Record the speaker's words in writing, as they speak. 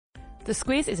The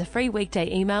Squiz is a free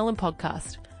weekday email and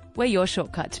podcast. We're your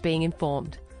shortcut to being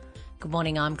informed. Good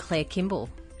morning, I'm Claire Kimball.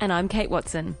 And I'm Kate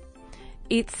Watson.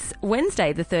 It's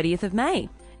Wednesday, the 30th of May.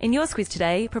 In your Squiz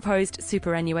today, proposed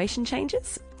superannuation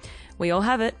changes. We all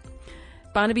have it.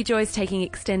 Barnaby Joyce taking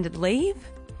extended leave.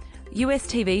 US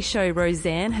TV show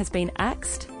Roseanne has been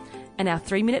axed. And our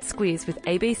 3-minute Squiz with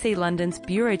ABC London's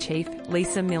Bureau Chief,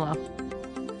 Lisa Miller.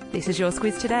 This is your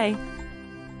Squiz today.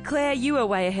 Claire, you are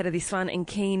way ahead of this one, and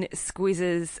keen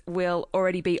Squizzers will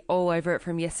already be all over it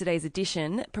from yesterday's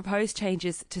edition. Proposed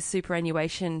changes to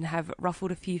superannuation have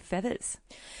ruffled a few feathers.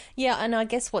 Yeah, and I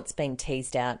guess what's been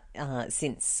teased out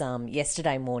since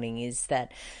yesterday morning is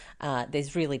that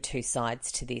there's really two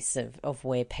sides to this of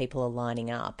where people are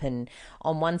lining up. And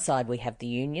on one side, we have the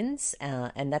unions,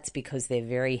 and that's because they're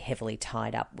very heavily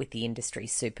tied up with the industry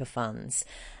super funds.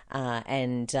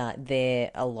 And they're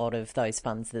a lot of those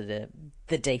funds that are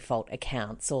the default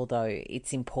accounts, although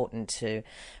it's important to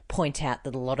point out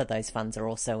that a lot of those funds are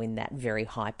also in that very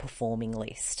high performing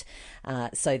list.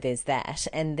 So there's that.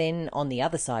 And then on the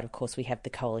other side, of course, we have the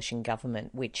coalition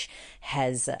government, which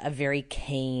has a very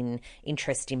keen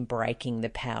interest in breaking the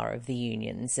power of the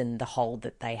unions and the hold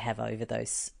that they have over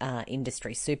those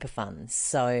industry super funds.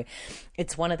 So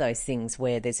it's one of those things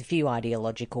where there's a few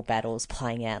ideological battles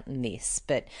playing out in this,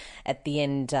 but at the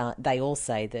end, they all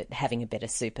say that having a better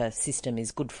super system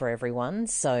is good for everyone.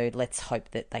 So let's hope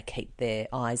that they keep their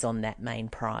eyes on that main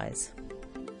prize.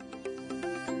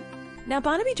 Now,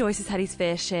 Barnaby Joyce has had his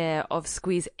fair share of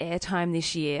Squiz airtime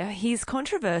this year. His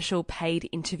controversial paid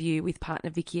interview with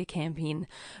partner Vicky Campion,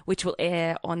 which will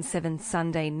air on 7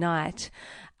 Sunday night,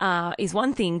 is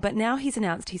one thing, but now he's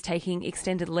announced he's taking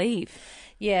extended leave.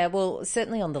 Yeah, well,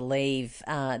 certainly on the leave,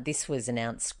 this was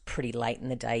announced pretty late in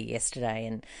the day yesterday,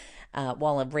 and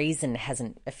while a reason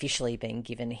hasn't officially been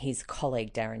given, his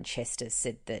colleague Darren Chester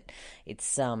said that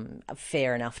it's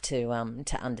fair enough to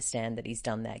understand that he's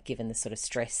done that, given the sort of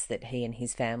stress that he and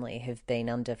his family have been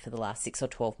under for the last 6 or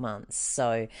 12 months.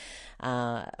 So,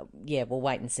 yeah, we'll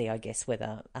wait and see, I guess,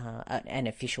 whether an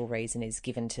official reason is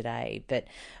given today. But,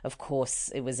 of course,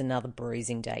 it was another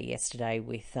bruising day yesterday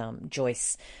with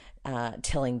Joyce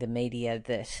telling the media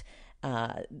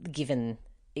that given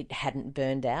it hadn't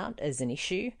burned out as an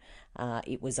issue,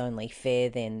 it was only fair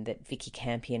then that Vicky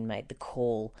Campion made the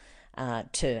call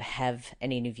to have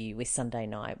an interview with Sunday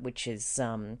Night, which is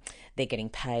they're getting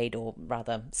paid, or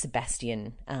rather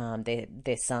Sebastian,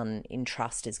 their son in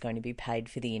trust, is going to be paid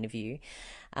for the interview.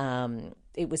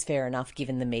 It was fair enough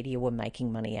given the media were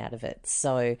making money out of it.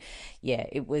 So, yeah,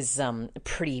 it was a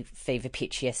pretty fever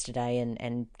pitch yesterday,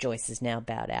 and Joyce is now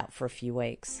bowed out for a few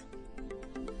weeks.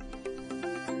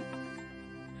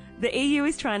 The EU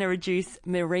is trying to reduce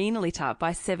marine litter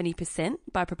by 70%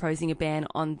 by proposing a ban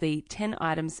on the 10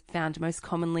 items found most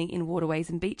commonly in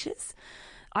waterways and beaches.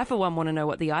 I, for one, want to know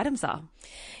what the items are.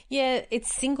 Yeah,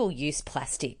 it's single-use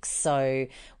plastics. So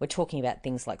we're talking about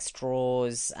things like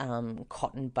straws,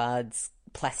 cotton buds,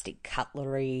 plastic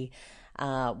cutlery.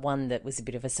 One that was a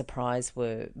bit of a surprise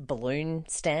were balloon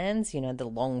stands, you know, the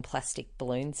long plastic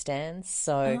balloon stands.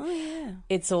 So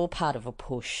It's all part of a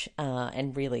push,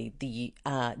 and really the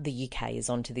UK is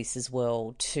onto this as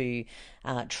well to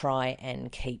try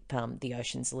and keep the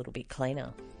oceans a little bit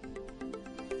cleaner.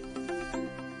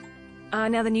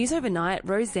 Now, the news overnight,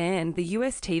 Roseanne, the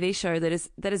US TV show that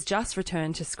has just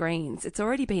returned to screens, it's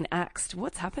already been axed.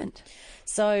 What's happened?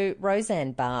 So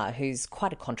Roseanne Barr, who's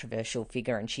quite a controversial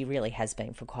figure, and she really has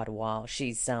been for quite a while,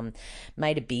 she's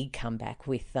made a big comeback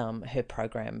with her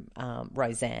program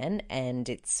Roseanne, and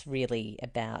it's really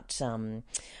about,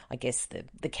 I guess,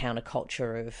 the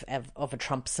counterculture of a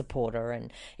Trump supporter,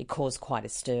 and it caused quite a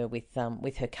stir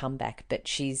with her comeback. But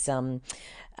she's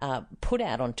put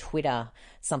out on Twitter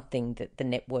something that the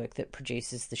network that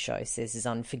produces the show says is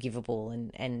unforgivable,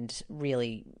 and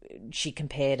really she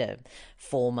compared a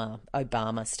former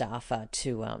Obama staffer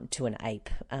to an ape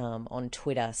on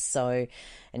Twitter. So,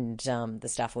 and the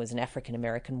staffer was an African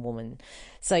American woman.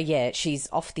 So yeah, she's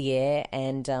off the air,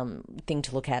 and thing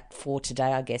to look at for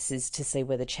today, I guess, is to see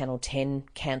whether Channel 10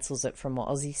 cancels it from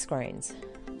Aussie screens.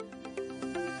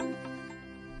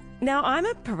 Now, I'm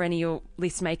a perennial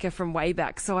list maker from way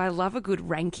back, so I love a good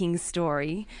ranking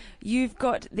story. You've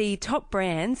got the top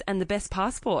brands and the best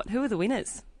passport. Who are the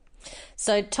winners?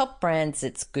 So top brands,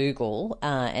 it's Google,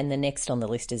 and the next on the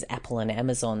list is Apple and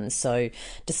Amazon. So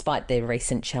despite their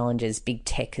recent challenges, big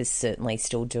tech is certainly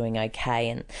still doing okay.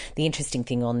 And the interesting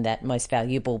thing on that most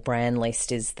valuable brand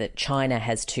list is that China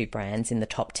has two brands in the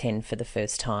top 10 for the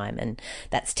first time, and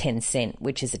that's Tencent,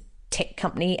 which is a tech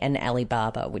company, and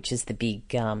Alibaba, which is the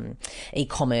big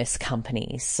e-commerce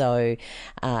company. So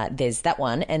there's that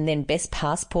one. And then best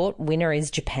passport winner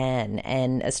is Japan,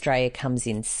 and Australia comes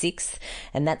in 6th,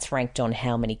 and that's ranked on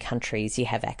how many countries you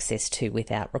have access to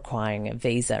without requiring a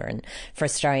visa. And for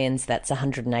Australians, that's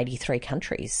 183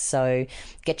 countries. So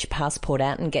get your passport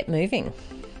out and get moving.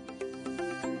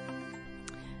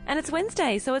 And it's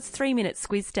Wednesday, so it's 3-minute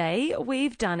Squiz Day.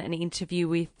 We've done an interview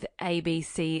with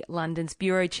ABC London's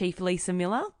bureau chief, Lisa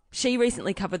Miller. She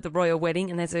recently covered the royal wedding,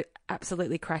 and there's an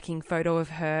absolutely cracking photo of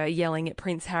her yelling at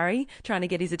Prince Harry, trying to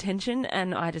get his attention,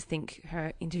 and I just think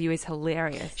her interview is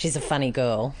hilarious. She's a funny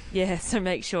girl. Yeah, so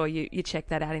make sure you check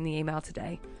that out in the email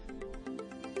today.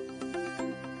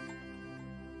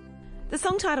 The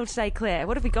song title today, Claire,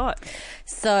 what have we got?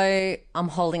 So I'm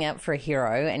holding out for a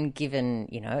hero, and given,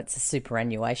 it's a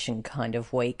superannuation kind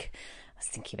of week, I was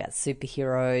thinking about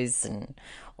superheroes and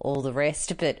all the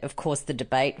rest. But, of course, the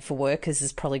debate for workers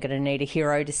is probably going to need a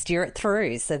hero to steer it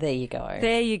through. So there you go.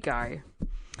 There you go.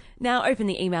 Now, open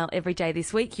the email every day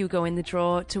this week. You'll go in the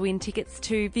draw to win tickets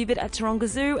to Vivid at Taronga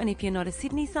Zoo. And if you're not a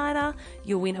Sydney-sider,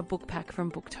 you'll win a book pack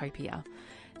from Booktopia.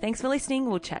 Thanks for listening.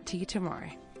 We'll chat to you tomorrow.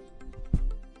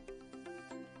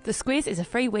 The Squiz is a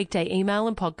free weekday email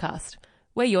and podcast.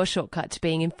 We're your shortcut to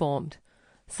being informed.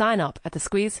 Sign up at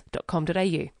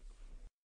thesquiz.com.au.